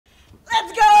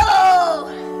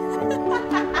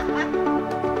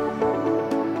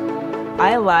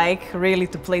I like really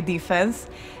to play defense,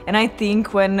 and I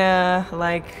think when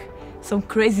like some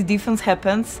crazy defense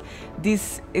happens,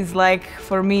 this is like,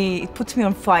 for me, it puts me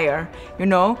on fire, you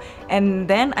know? And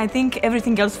then I think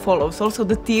everything else follows. Also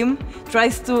the team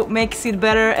tries to make it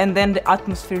better, and then the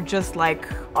atmosphere just like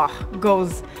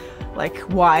goes like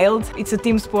wild. It's a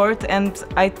team sport, and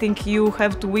I think you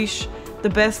have to wish the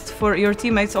best for your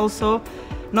teammates also,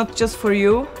 not just for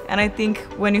you. And I think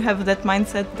when you have that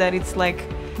mindset, that it's like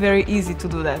very easy to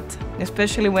do that,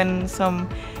 especially when some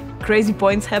crazy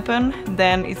points happen,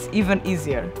 then it's even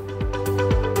easier.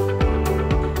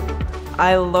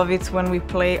 I love it when we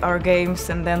play our games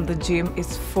and then the gym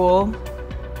is full.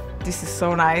 This is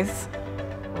so nice.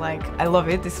 Like, I love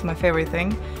it, this is my favorite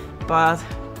thing. But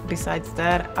besides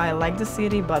that, I like the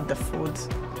city, but the food,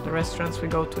 the restaurants we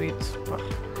go to eat.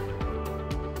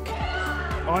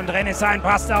 Und Rene Sain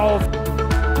passt auf.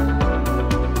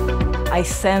 I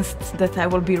sensed that I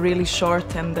will be really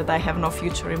short and that I have no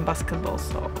future in basketball,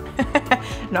 so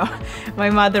no. My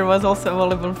mother was also a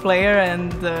volleyball player, and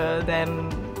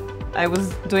then I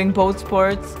was doing both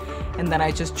sports, and then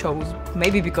I just chose,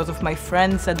 maybe because of my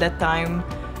friends at that time,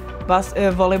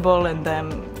 volleyball, and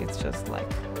then it's just like,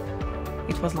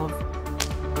 it was love.